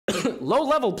low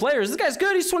level players. This guy's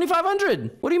good. He's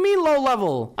 2,500. What do you mean low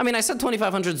level? I mean, I said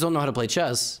 2,500s don't know how to play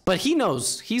chess, but he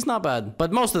knows. He's not bad.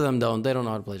 But most of them don't. They don't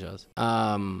know how to play chess.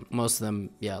 Most of them,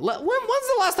 yeah. When's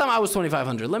the last time I was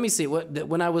 2,500? Let me see.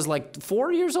 When I was like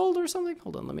 4 years old or something?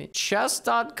 Hold on, let me.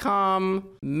 Chess.com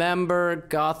member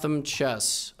Gotham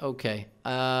Chess. Okay.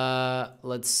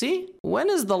 Let's see. When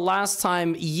is the last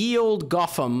time ye old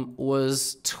Gotham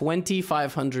was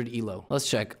 2,500 elo? Let's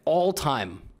check. All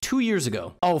time. 2 years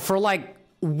ago. Oh, for like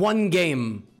one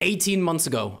game 18 months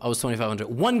ago, I was 2,500.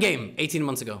 One game 18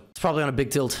 months ago. It's probably on a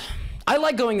big tilt. I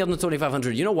like going up to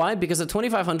 2,500. You know why? Because at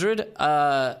 2,500,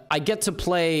 I get to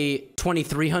play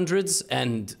 2,300s,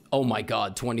 and oh my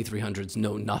god, 2,300s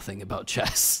know nothing about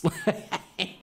chess.